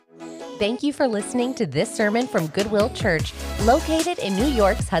Thank you for listening to this sermon from Goodwill Church, located in New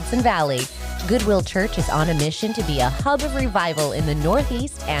York's Hudson Valley. Goodwill Church is on a mission to be a hub of revival in the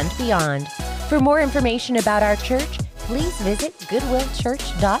Northeast and beyond. For more information about our church, please visit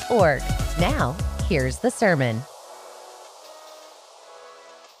goodwillchurch.org. Now, here's the sermon.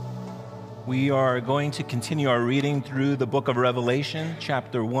 We are going to continue our reading through the book of Revelation,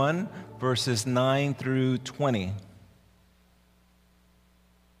 chapter 1, verses 9 through 20.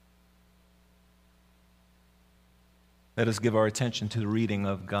 Let us give our attention to the reading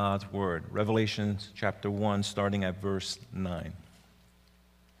of God's word. Revelation chapter 1, starting at verse 9.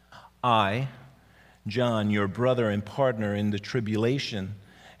 I, John, your brother and partner in the tribulation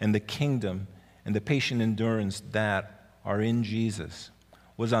and the kingdom and the patient endurance that are in Jesus,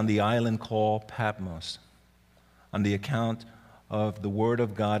 was on the island called Patmos, on the account of the word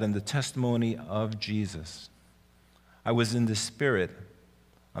of God and the testimony of Jesus. I was in the Spirit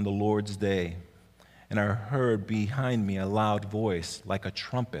on the Lord's day, and I heard behind me a loud voice like a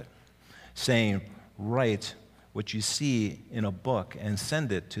trumpet, saying, "Write what you see in a book and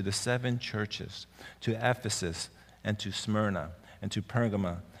send it to the 7 churches, to Ephesus and to Smyrna and to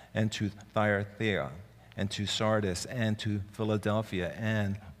Pergamum and to Thyatira and to Sardis and to Philadelphia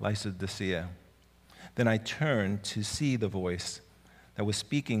and Laodicea." Then I turned to see the voice that was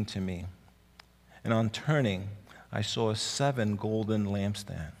speaking to me, and on turning, I saw 7 golden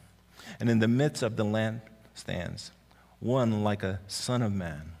lampstands. And in the midst of the lampstands, one like a son of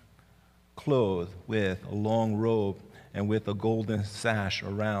man, clothed with a long robe and with a golden sash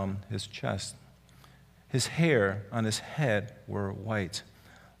around his chest. His hair on his head were white,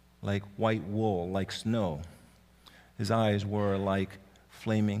 like white wool, like snow. His eyes were like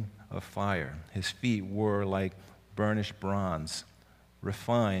flaming of fire. His feet were like burnished bronze,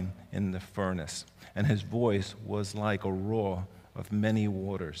 refined in the furnace. And his voice was like a roar of many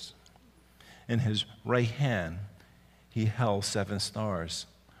waters. In his right hand he held 7 stars.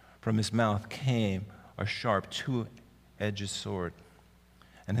 From his mouth came a sharp 2-edged sword,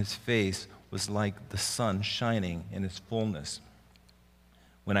 and his face was like the sun shining in its fullness.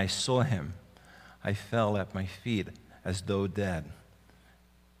 When I saw him, I fell at my feet as though dead.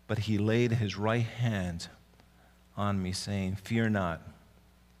 But he laid his right hand on me, saying, "Fear not.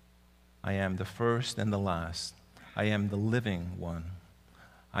 I am the first and the last. I am the living one.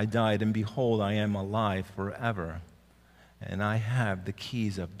 I died, and behold, I am alive forever, and I have the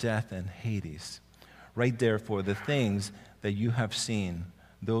keys of death and Hades. Write therefore the things that you have seen,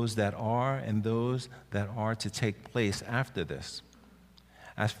 those that are and those that are to take place after this.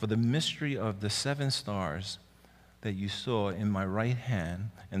 As for the mystery of the 7 stars that you saw in my right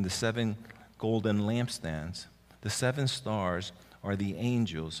hand and the 7 golden lampstands, the 7 stars are the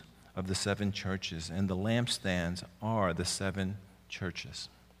angels of the 7 churches, and the lampstands are the 7 churches."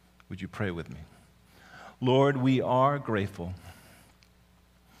 Would you pray with me? Lord, we are grateful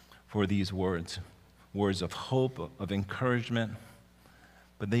for these words of hope, of encouragement,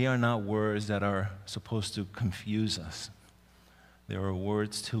 but they are not words that are supposed to confuse us. They are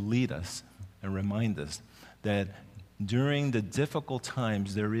words to lead us and remind us that during the difficult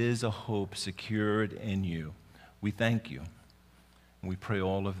times, there is a hope secured in you. We thank you, and we pray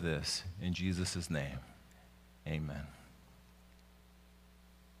all of this in Jesus' name. Amen.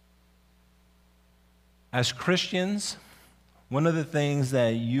 As Christians, one of the things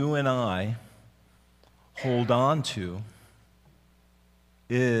that you and I hold on to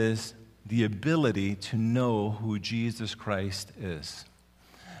is the ability to know who Jesus Christ is.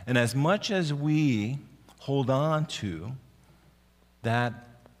 And as much as we hold on to that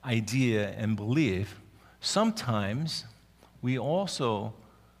idea and belief, sometimes we also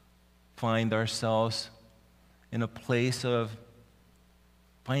find ourselves in a place of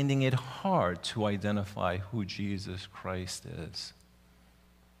finding it hard to identify who Jesus Christ is.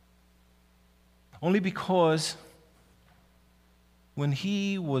 Only because when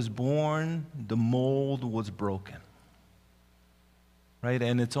he was born, the mold was broken. Right?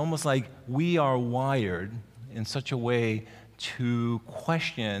 And it's almost like we are wired in such a way to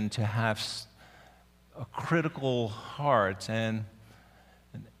question, to have a critical heart.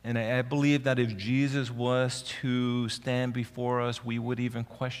 And I believe that if Jesus was to stand before us, we would even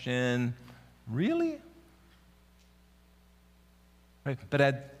question, really? Right? But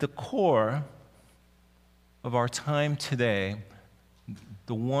at the core of our time today,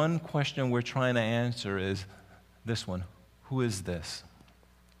 the one question we're trying to answer is this one: who is this?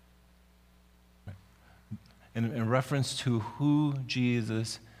 Right? In reference to who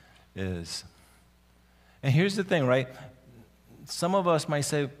Jesus is. And here's the thing, right? Some of us might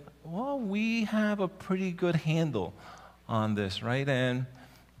say, well, we have a pretty good handle on this, right? And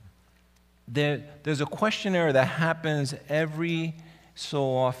there's a questionnaire that happens every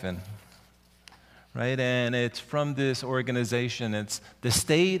so often, right? And it's from this organization. It's the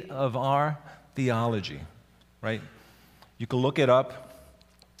state of our theology, right? You can look it up,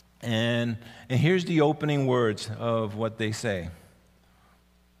 and here's the opening words of what they say.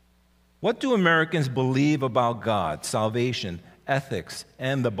 What do Americans believe about God, salvation, ethics,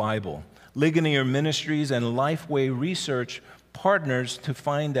 and the Bible? Ligonier Ministries and Lifeway Research partners to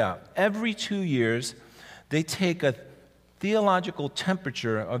find out. Every 2 years, they take a theological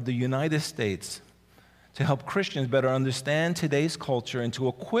temperature of the United States to help Christians better understand today's culture and to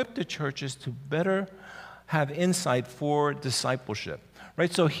equip the churches to better have insight for discipleship.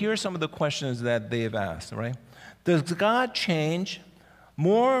 Right? So here are some of the questions that they have asked, right? Does God change?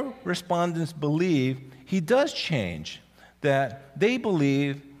 More respondents believe he does change, that they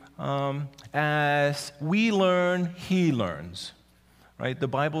believe as we learn, he learns. Right? The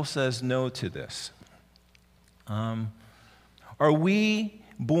Bible says no to this. Are we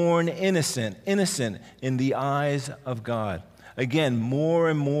born innocent in the eyes of God? Again, more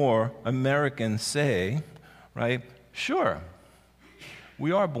and more Americans say, right, sure,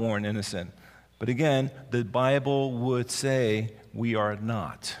 we are born innocent. But again, the Bible would say we are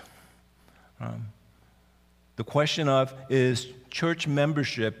not. The question of, is church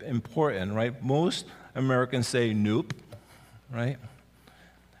membership important, right? Most Americans say nope, right?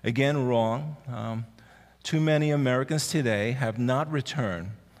 Again, wrong. Too many Americans today have not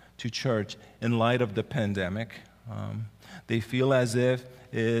returned to church in light of the pandemic. They feel as if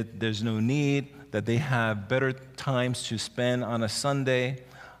there's no need, that they have better times to spend on a Sunday.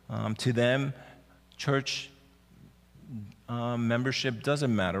 To them, church membership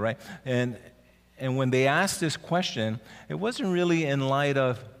doesn't matter, right? And when they asked this question, it wasn't really in light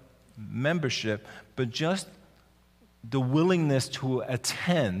of membership, but just the willingness to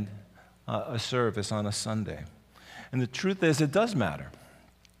attend a service on a Sunday. And the truth is, it does matter,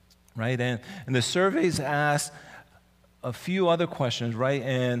 right? And the surveys asked a few other questions, right?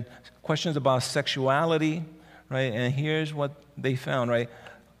 And questions about sexuality, right? And here's what they found, right?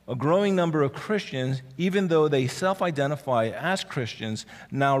 A growing number of Christians, even though they self-identify as Christians,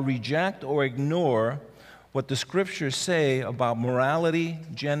 now reject or ignore what the scriptures say about morality,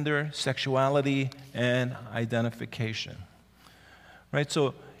 gender, sexuality, and identification. Right?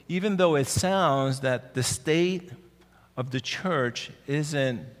 So even though it sounds that the state of the church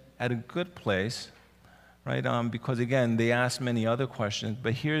isn't at a good place, right? Because again, they ask many other questions,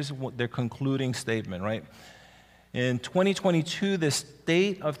 but here's what their concluding statement, right? In 2022, the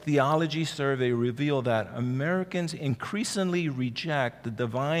State of Theology survey revealed that Americans increasingly reject the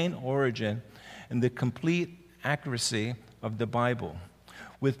divine origin and the complete accuracy of the Bible,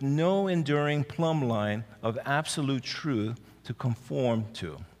 with no enduring plumb line of absolute truth to conform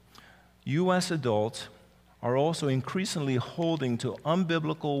to. U.S. adults are also increasingly holding to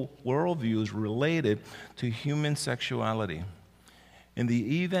unbiblical worldviews related to human sexuality. In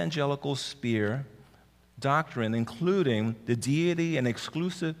the evangelical sphere, doctrine, including the deity and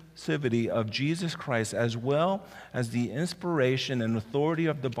exclusivity of Jesus Christ, as well as the inspiration and authority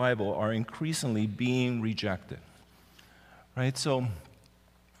of the Bible, are increasingly being rejected. Right? So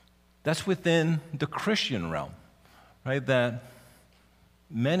that's within the Christian realm, right? That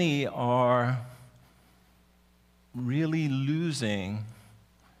many are really losing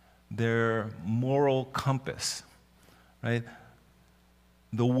their moral compass, right?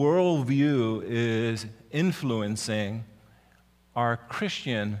 The worldview is influencing our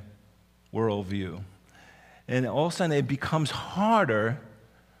Christian worldview. And all of a sudden it becomes harder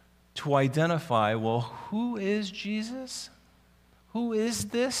to identify, well, who is Jesus? Who is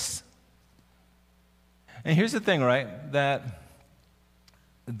this? And here's the thing, right? That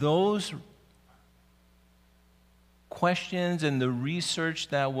those questions and the research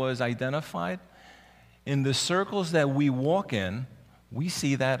that was identified, in the circles that we walk in, we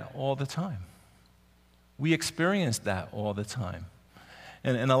see that all the time. We experience that all the time.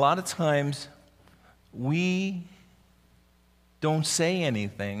 And a lot of times, we don't say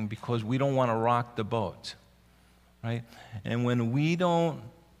anything because we don't want to rock the boat, right? And when we don't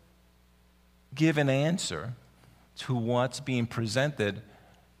give an answer to what's being presented,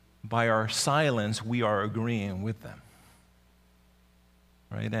 by our silence, we are agreeing with them,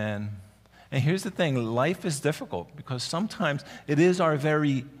 right? And here's the thing, life is difficult because sometimes it is our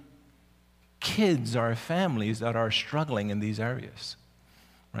very kids, our families that are struggling in these areas,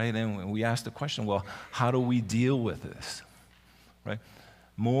 right? And we ask the question, well, how do we deal with this, right?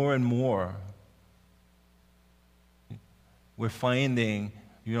 More and more, we're finding,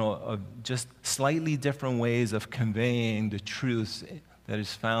 just slightly different ways of conveying the truths that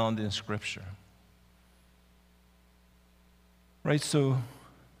is found in Scripture. Right, so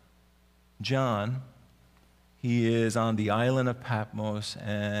John, he is on the island of Patmos,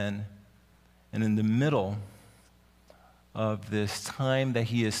 and in the middle of this time that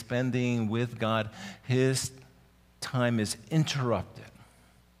he is spending with God, his time is interrupted.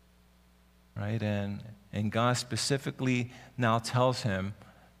 Right, and God specifically now tells him,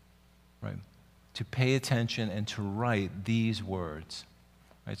 right, to pay attention and to write these words.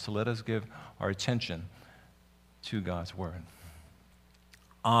 Right, so let us give our attention to God's word.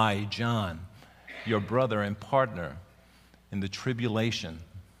 I, John, your brother and partner in the tribulation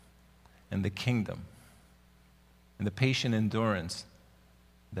and the kingdom and the patient endurance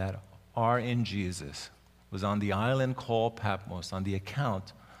that are in Jesus, was on the island called Patmos on the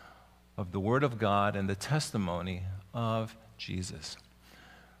account of the Word of God and the testimony of Jesus.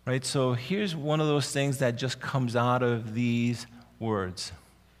 Right? So here's one of those things that just comes out of these words.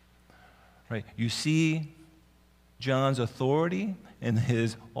 Right? You see John's authority and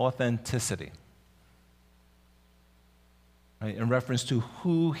his authenticity. Right? In reference to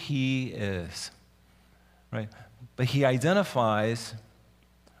who he is. Right? But he identifies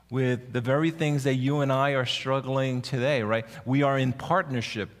with the very things that you and I are struggling today, right? We are in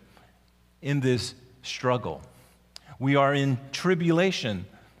partnership in this struggle. We are in tribulation.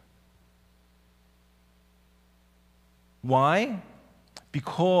 Why?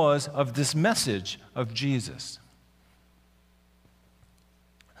 Because of this message of Jesus.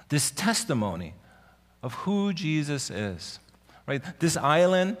 This testimony of who Jesus is. Right? This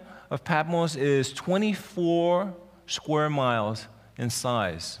island of Patmos is 24 square miles in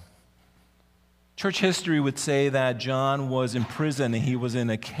size. Church history would say that John was in prison and he was in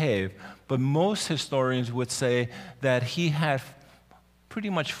a cave, but most historians would say that he had pretty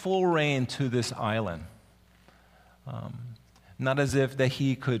much full reign to this island. Not as if that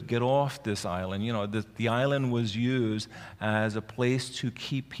he could get off this island. You know, the island was used as a place to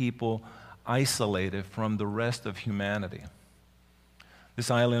keep people isolated from the rest of humanity. This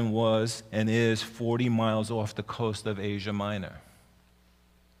island was and is 40 miles off the coast of Asia Minor.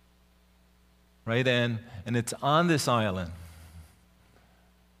 Right? And it's on this island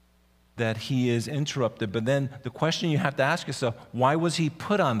that he is interrupted. But then the question you have to ask yourself, why was he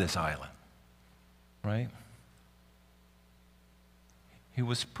put on this island? Right? He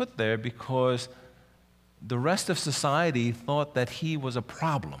was put there because the rest of society thought that he was a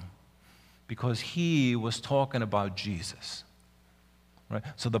problem because he was talking about Jesus. Right?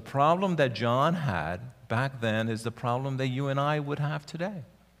 So the problem that John had back then is the problem that you and I would have today.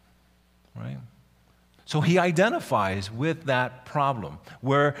 Right? So he identifies with that problem.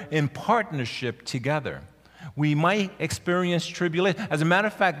 We're in partnership together. We might experience tribulation. As a matter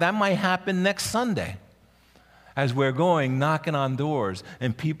of fact, that might happen next Sunday as we're going knocking on doors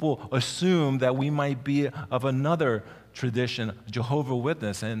and people assume that we might be of another tradition, Jehovah's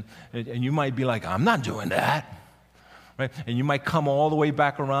Witness, and you might be like, I'm not doing that. Right? And you might come all the way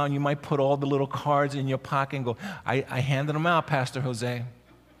back around. You might put all the little cards in your pocket and go, I handed them out, Pastor Jose.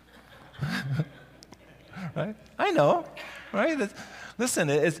 Right? I know. Right? Listen,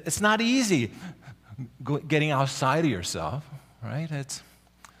 it's not easy getting outside of yourself. Right?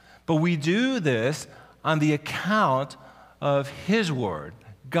 But we do this on the account of His Word,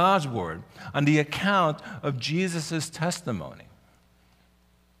 God's Word, on the account of Jesus' testimony.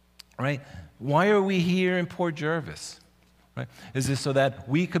 Right? Why are we here in Port Jervis? Right? Is it so that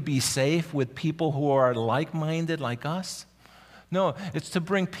we could be safe with people who are like-minded like us? No, it's to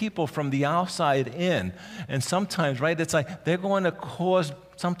bring people from the outside in. And sometimes, right, it's like they're going to cause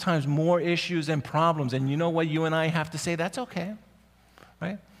sometimes more issues and problems. And you know what you and I have to say? That's okay.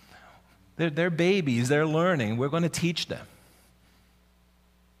 Right? They're babies. They're learning. We're going to teach them.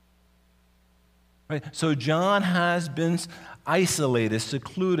 Right? So John has been isolated,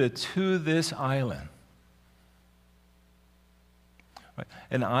 secluded to this island. Right?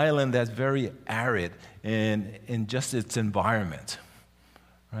 An island that's very arid in just its environment.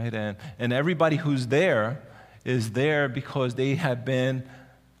 Right? And everybody who's there is there because they have been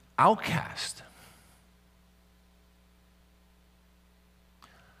outcast.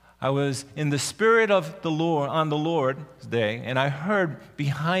 I was in the Spirit of the Lord on the Lord's day, and I heard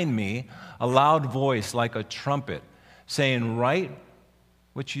behind me a loud voice like a trumpet saying, write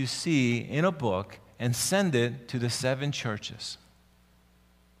what you see in a book and send it to the 7 churches.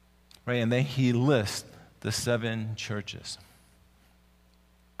 Right? And then he lists the 7 churches.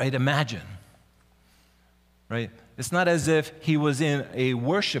 Right? Imagine. Right? It's not as if he was in a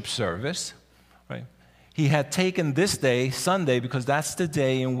worship service. Right? He had taken this day, Sunday, because that's the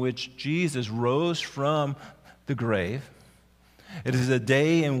day in which Jesus rose from the grave. It is a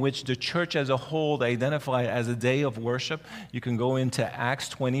day in which the church as a whole identified as a day of worship. You can go into Acts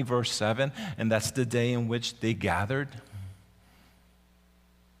 20, verse 7, and that's the day in which they gathered.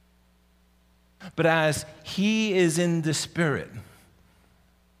 But as he is in the Spirit,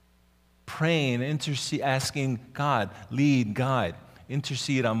 praying, asking God, lead, guide,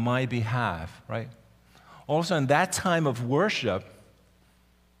 intercede on my behalf, right? All of a sudden, that time of worship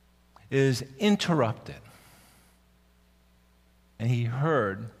is interrupted. And he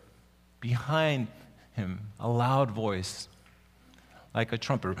heard behind him a loud voice like a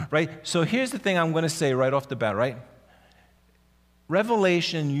trumpet, right? So here's the thing I'm going to say right off the bat, right?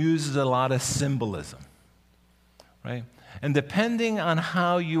 Revelation uses a lot of symbolism, right? And depending on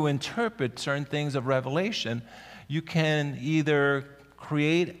how you interpret certain things of Revelation, you can either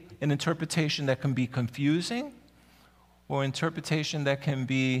create an interpretation that can be confusing or interpretation that can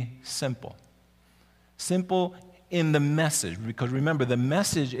be simple. Simple in the message, because remember, the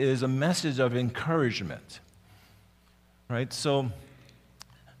message is a message of encouragement, right? So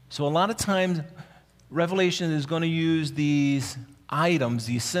a lot of times, Revelation is going to use these items,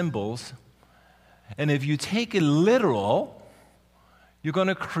 these symbols, and if you take it literal, you're going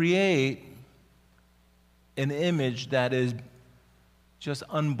to create an image that is just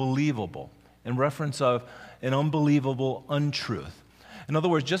unbelievable, in reference of an unbelievable untruth. In other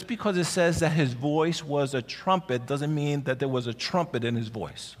words, just because it says that his voice was a trumpet doesn't mean that there was a trumpet in his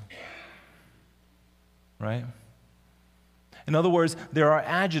voice, right? In other words, there are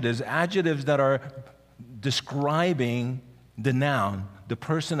adjectives that are describing the noun, the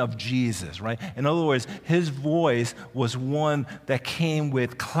person of Jesus, right? In other words, his voice was one that came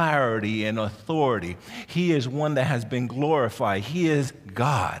with clarity and authority. He is one that has been glorified. He is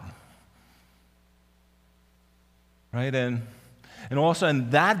God, right? And also,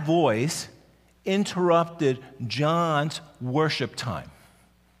 in that voice interrupted John's worship time.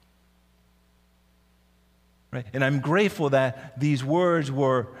 Right? And I'm grateful that these words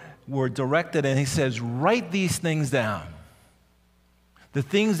were directed, and he says, write these things down. The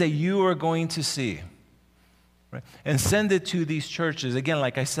things that you are going to see. Right? And send it to these churches. Again,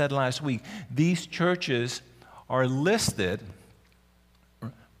 like I said last week, these churches are listed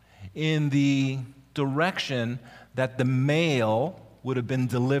in the direction that the mail would have been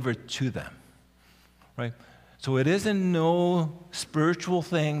delivered to them, right? So it isn't no spiritual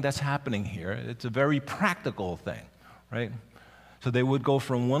thing that's happening here. It's a very practical thing, right? So they would go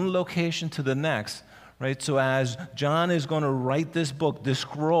from one location to the next, right? So as John is going to write this book, this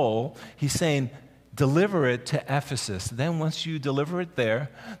scroll, he's saying, deliver it to Ephesus. Then once you deliver it there,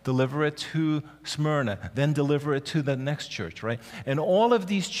 deliver it to Smyrna. Then deliver it to the next church, right? And all of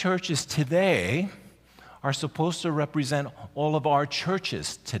these churches today are supposed to represent all of our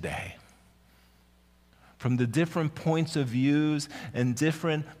churches today. From the different points of views and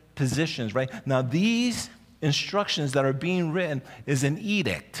different positions, right? Now, these instructions that are being written is an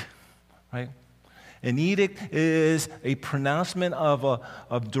edict, right? An edict is a pronouncement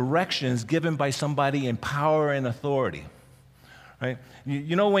of directions given by somebody in power and authority, right?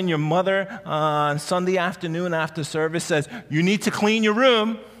 You know when your mother on Sunday afternoon after service says, you need to clean your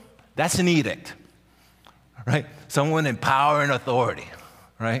room, that's an edict. Right? Someone in power and authority,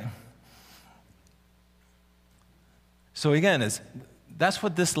 right? So again, that's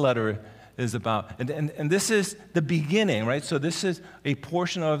what this letter is about. And this is the beginning, right? So this is a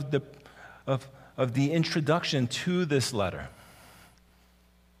portion of the introduction to this letter.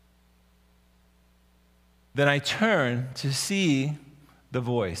 Then I turned to see the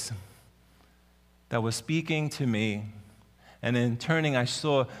voice that was speaking to me, and in turning I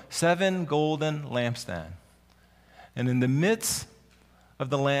saw 7 golden lampstands. And in the midst of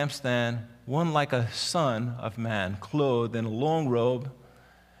the lampstand, one like a son of man, clothed in a long robe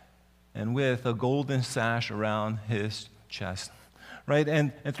and with a golden sash around his chest. Right?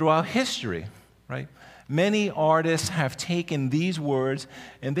 And throughout history, right, many artists have taken these words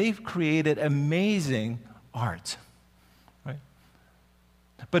and they've created amazing art. Right?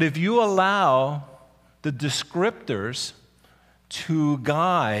 But if you allow the descriptors to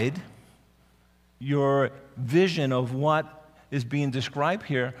guide your vision of what is being described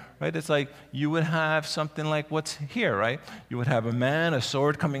here, right? It's like you would have something like what's here, right? You would have a man, a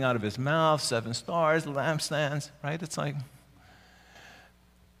sword coming out of his mouth, 7 stars, lampstands, right? It's like,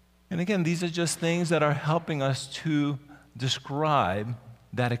 and again, these are just things that are helping us to describe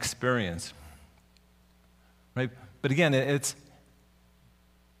that experience, right? But again, it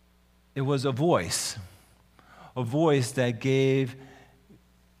was a voice that gave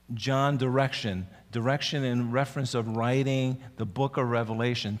John direction in reference of writing the book of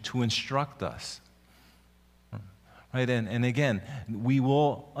Revelation to instruct us. right? And again, we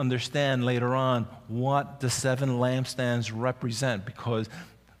will understand later on what the 7 lampstands represent, because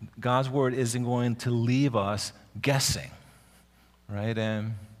God's word isn't going to leave us guessing, right?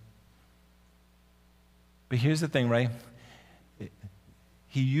 But here's the thing, right?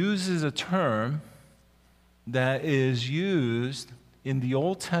 He uses a term that is used in the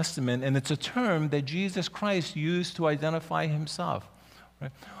Old Testament, and it's a term that Jesus Christ used to identify himself,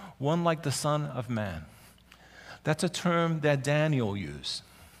 right? One like the Son of Man. That's a term that Daniel used,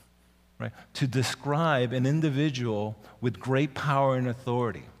 right, to describe an individual with great power and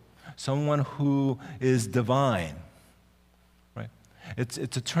authority, someone who is divine, right? It's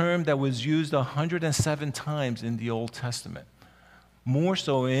a term that was used 107 times in the Old Testament, more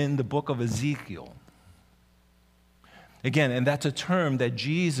so in the book of Ezekiel. Again, and that's a term that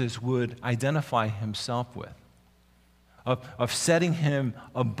Jesus would identify himself with, of setting him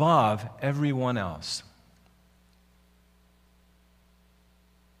above everyone else.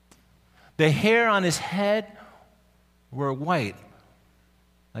 The hair on his head were white,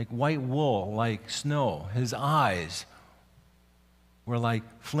 like white wool, like snow. His eyes were like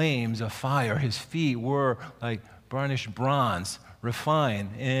flames of fire. His feet were like burnished bronze,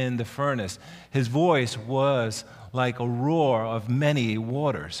 refined in the furnace. His voice was like a roar of many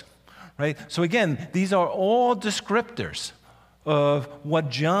waters, right? So again, these are all descriptors of what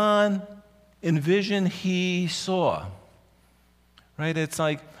John envisioned he saw, right? It's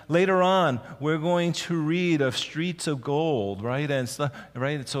like later on, we're going to read of streets of gold, right? And stuff,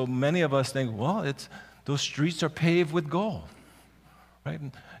 right? So many of us think, well, those streets are paved with gold, right?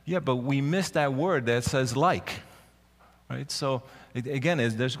 Yeah, but we miss that word that says like, right? So again,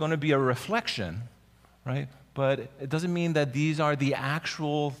 there's going to be a reflection, right? But it doesn't mean that these are the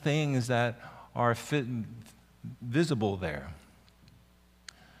actual things that are visible there,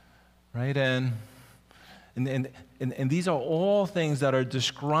 right? And these are all things that are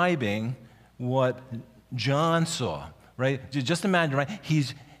describing what John saw, right? Just imagine, right?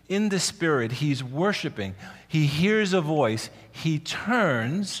 He's in the Spirit. He's worshiping. He hears a voice. He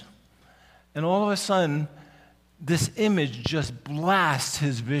turns, and all of a sudden, this image just blasts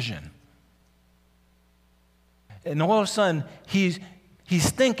his vision. And all of a sudden, he's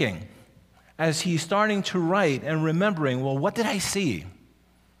thinking, as he's starting to write and remembering, well, what did I see?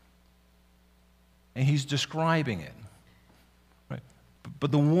 And he's describing it, right?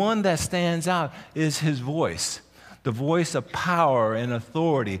 But the one that stands out is his voice, the voice of power and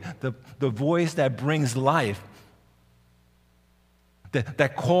authority, the voice that brings life,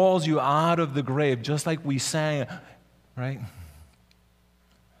 that calls you out of the grave, just like we sang, right?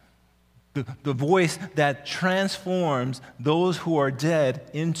 The voice that transforms those who are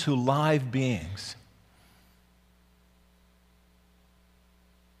dead into live beings.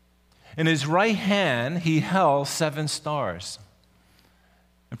 In his right hand, he held 7 stars.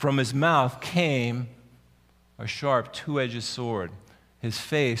 And from his mouth came a sharp 2-edged sword. His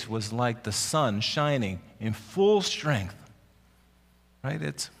face was like the sun shining in full strength. Right?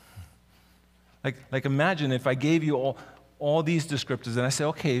 It's like imagine if I gave you all these descriptors and I say,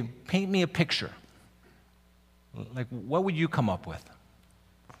 okay, paint me a picture. Like, what would you come up with?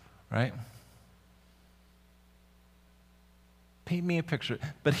 Right? Paint me a picture.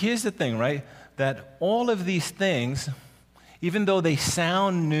 But here's the thing, right? That all of these things, even though they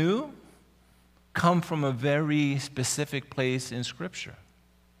sound new, come from a very specific place in Scripture.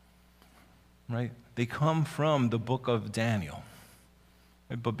 Right? They come from the book of Daniel.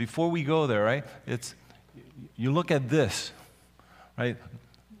 Right? But before we go there, right, you look at this, right?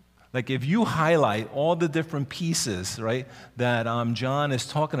 Like if you highlight all the different pieces, right, that John is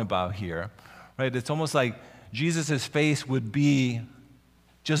talking about here, right, it's almost like Jesus' face would be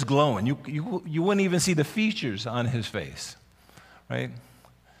just glowing. You wouldn't even see the features on his face, right?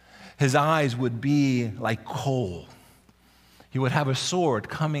 His eyes would be like coal. He would have a sword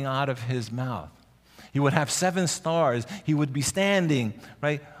coming out of his mouth. He would have 7 stars. He would be standing,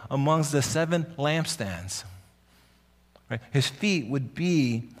 right, amongst the 7 lampstands. Right? His feet would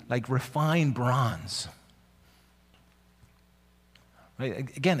be like refined bronze. Right?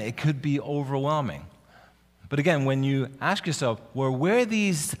 Again, it could be overwhelming. But again, when you ask yourself, well, where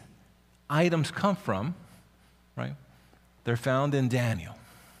these items come from, right, they're found in Daniel.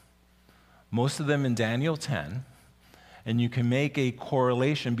 Most of them in Daniel 10. And you can make a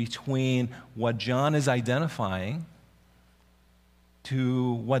correlation between what John is identifying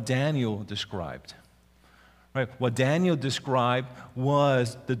to what Daniel described. Right? What Daniel described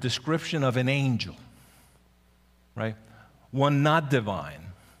was the description of an angel, right? One not divine,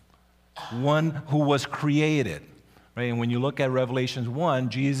 one who was created, right? And when you look at Revelations 1,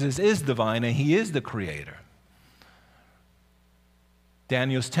 Jesus is divine and he is the creator.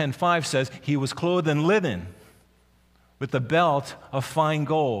 Daniel's 10:5 says he was clothed in linen with a belt of fine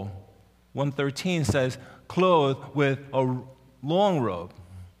gold. 113 says clothed with a long robe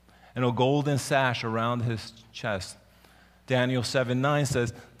and a golden sash around his chest. Daniel 7:9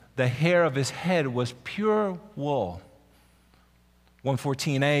 says the hair of his head was pure wool.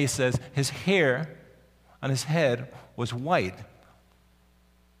 114a says his hair on his head was white,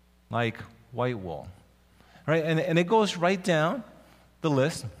 like white wool. Right? And it goes right down the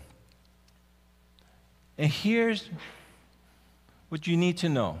list. And here's what you need to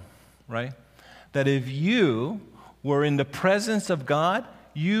know, right? That if you were in the presence of God,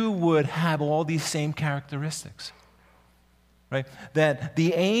 you would have all these same characteristics. Right? That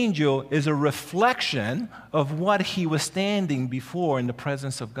the angel is a reflection of what he was standing before in the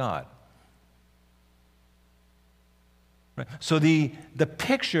presence of God. Right? So the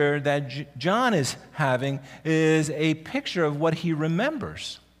picture that John is having is a picture of what he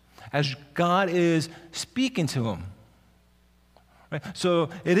remembers as God is speaking to him. Right? So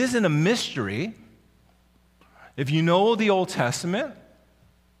it isn't a mystery. If you know the Old Testament,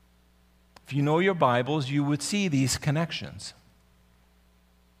 if you know your Bibles, you would see these connections.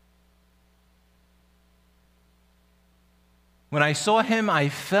 When I saw him, I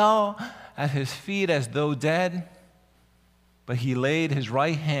fell at his feet as though dead, but he laid his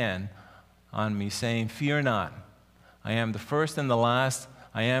right hand on me, saying, "Fear not, I am the first and the last,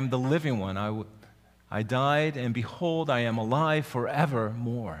 I am the living one. I died, and behold, I am alive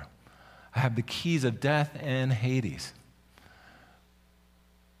forevermore. I have the keys of death and Hades."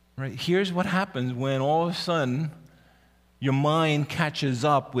 Right? Here's what happens when all of a sudden your mind catches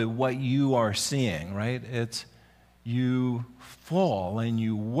up with what you are seeing, right? It's you fall and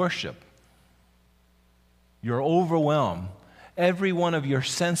you worship. You're overwhelmed. Every one of your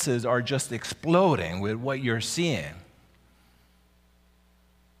senses are just exploding with what you're seeing.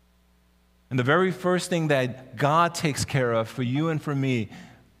 And the very first thing that God takes care of for you and for me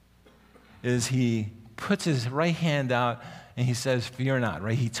is he puts his right hand out and he says, "Fear not,"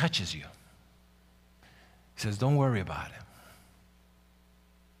 right? He touches you. He says, "Don't worry about it.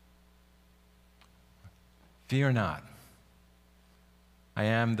 Fear not. I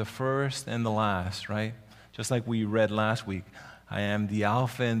am the first and the last," right? Just like we read last week, I am the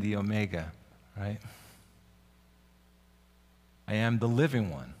Alpha and the Omega, right? I am the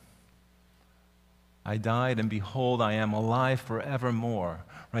living one. I died, and behold, I am alive forevermore,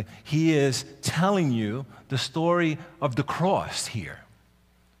 right? He is telling you the story of the cross here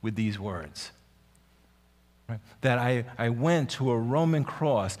with these words. Right? That I went to a Roman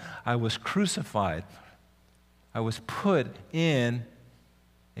cross. I was crucified. I was put in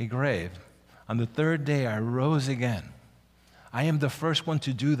a grave. On the third day, I rose again. I am the first one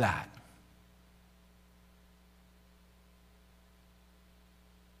to do that.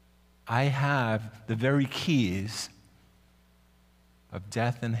 I have the very keys of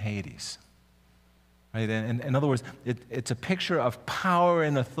death and Hades. Right? And in other words, it's a picture of power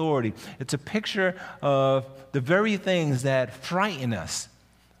and authority. It's a picture of the very things that frighten us,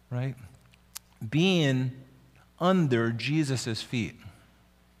 right? Being under Jesus' feet.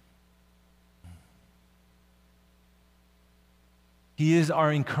 He is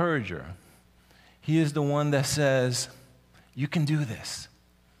our encourager. He is the one that says, "You can do this.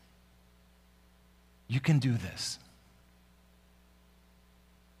 You can do this."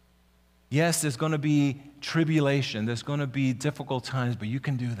 Yes, there's going to be tribulation. There's going to be difficult times, but you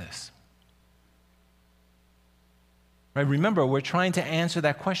can do this. Right? Remember, we're trying to answer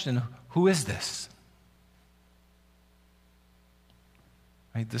that question, who is this?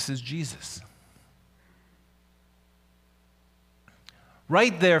 Right? This is Jesus.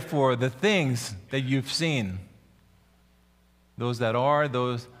 Write, therefore, the things that you've seen, those that are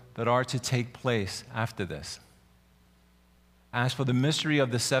to take place after this. As for the mystery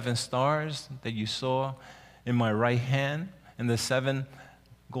of the 7 stars that you saw in my right hand and the 7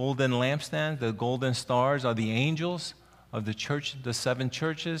 golden lampstands, the golden stars are the angels of the church, the 7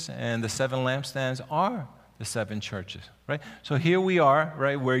 churches, and the 7 lampstands are the 7 churches, right? So here we are,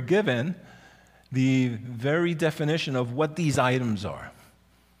 right? We're given the very definition of what these items are,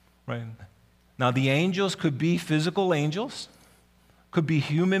 right? Now, the angels could be physical angels, could be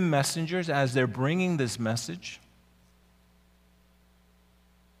human messengers as they're bringing this message.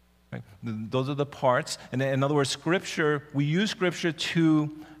 Right? Those are the parts. And in other words, Scripture, we use Scripture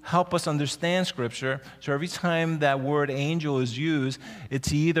to help us understand Scripture. So every time that word angel is used,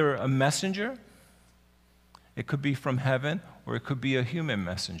 it's either a messenger, it could be from heaven, or it could be a human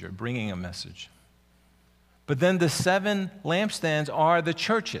messenger bringing a message. But then the 7 lampstands are the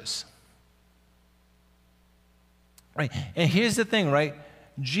churches. Right? And here's the thing, right?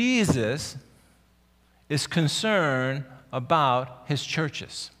 Jesus is concerned about his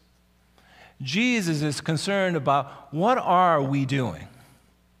churches. Jesus is concerned about what are we doing?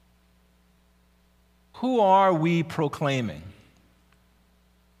 Who are we proclaiming?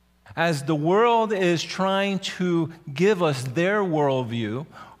 As the world is trying to give us their worldview,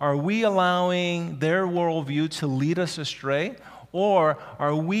 are we allowing their worldview to lead us astray? Or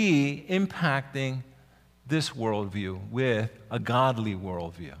are we impacting this worldview with a godly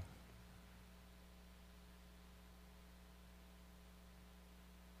worldview?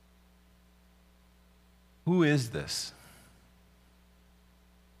 Who is this?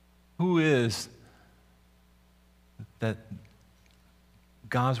 Who is that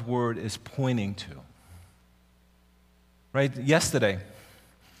God's word is pointing to? Right?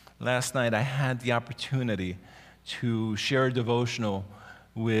 Last night, I had the opportunity to share a devotional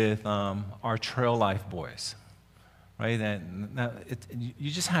with our Trail Life boys. Right? And now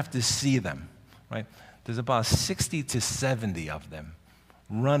you just have to see them. Right? There's about 60 to 70 of them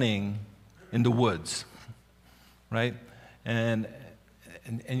running in the woods. Right? And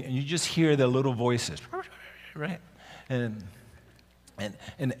you just hear their little voices. Right? And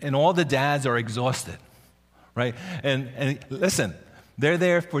all the dads are exhausted, right? And listen, they're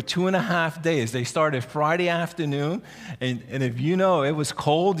there for 2.5 days. They started Friday afternoon, and if you know, it was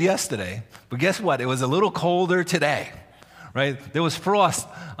cold yesterday, but guess what? It was a little colder today, right? There was frost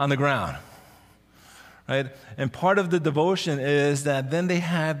on the ground, right? And part of the devotion is that then they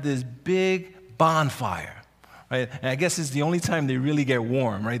have this big bonfire, right? And I guess it's the only time they really get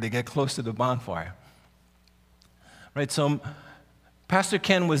warm, right? They get close to the bonfire, right? So Pastor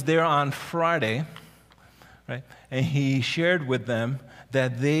Ken was there on Friday, right? And he shared with them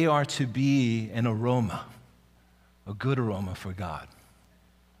that they are to be an aroma, a good aroma for God,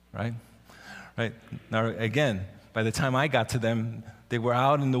 right? Right? Now, again, by the time I got to them, they were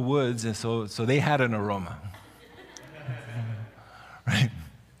out in the woods, and so they had an aroma, right?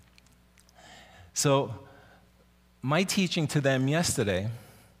 So my teaching to them yesterday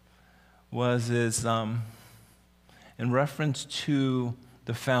was in reference to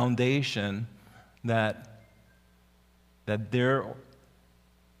the foundation that their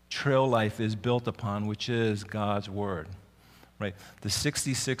trail life is built upon, which is God's Word, right? The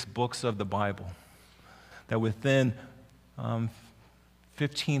 66 books of the Bible, that within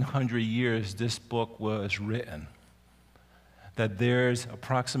 1,500 years this book was written, that there's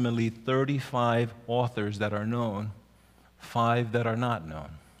approximately 35 authors that are known, 5 that are not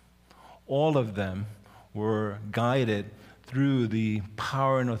known. All of them were guided through the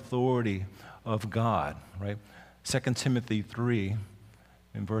power and authority of God, right? 2 Timothy 3,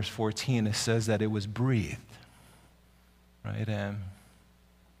 in verse 14, it says that it was breathed, right? And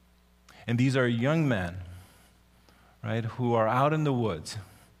these are young men, right, who are out in the woods,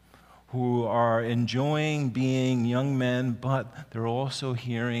 who are enjoying being young men, but they're also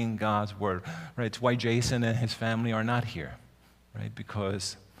hearing God's word, right? It's why Jason and his family are not here, right?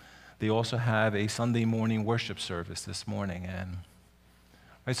 Because they also have a Sunday morning worship service this morning. And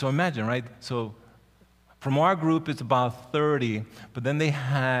right, so imagine, right? So from our group, it's about 30, but then they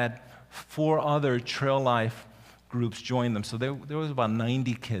had 4 other Trail Life groups join them. So there was about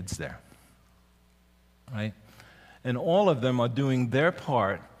 90 kids there, right? And all of them are doing their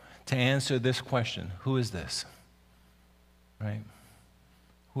part to answer this question: who is this? Right?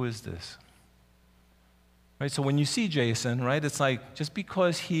 Who is this? Right? So when you see Jason, right, it's like just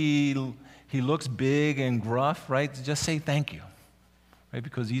because he looks big and gruff, right, just say thank you, right?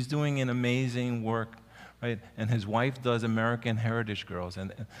 Because he's doing an amazing work, right? And his wife does American Heritage Girls.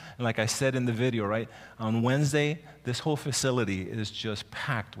 And like I said in the video, right, on Wednesday, this whole facility is just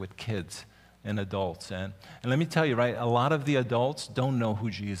packed with kids and adults. And let me tell you, right, a lot of the adults don't know who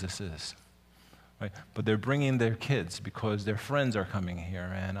Jesus is, right? But they're bringing their kids because their friends are coming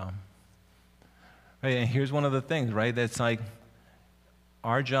here. And right, and here's one of the things, right? That's like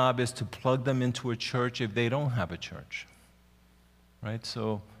our job is to plug them into a church if they don't have a church, right?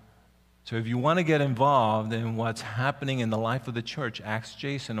 So if you want to get involved in what's happening in the life of the church, ask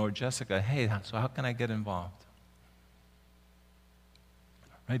Jason or Jessica, hey, so how can I get involved?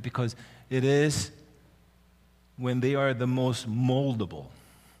 Right? Because it is when they are the most moldable,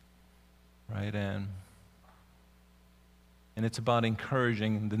 right? And it's about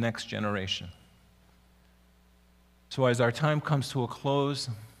encouraging the next generation. So as our time comes to a close,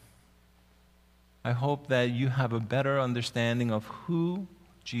 I hope that you have a better understanding of who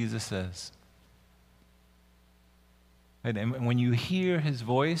Jesus is. Right? And when you hear his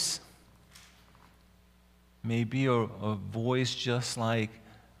voice, maybe a voice just like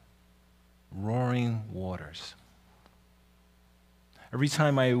roaring waters, Every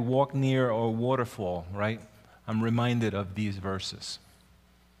time I walk near a waterfall, right, I'm reminded of these verses,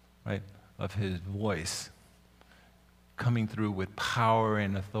 right, of his voice coming through with power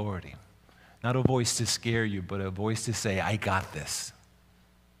and authority. Not a voice to scare you, but a voice to say, I got this.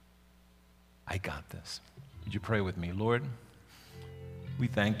 I got this. Would you pray with me? Lord, we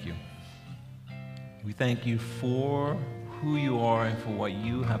thank you. We thank you for who you are and for what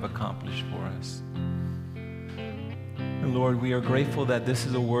you have accomplished for us. And Lord, we are grateful that this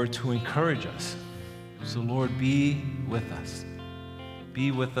is a word to encourage us. So Lord, be with us.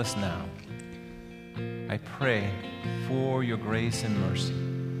 Be with us now. I pray for your grace and mercy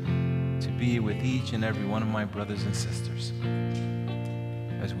to be with each and every one of my brothers and sisters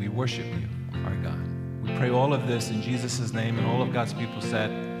as we worship you, our God. We pray all of this in Jesus' name, and all of God's people said,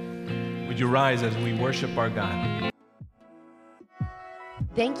 would you rise as we worship our God?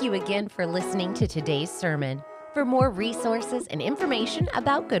 Thank you again for listening to today's sermon. For more resources and information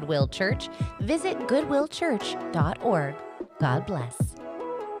about Goodwill Church, visit goodwillchurch.org. God bless.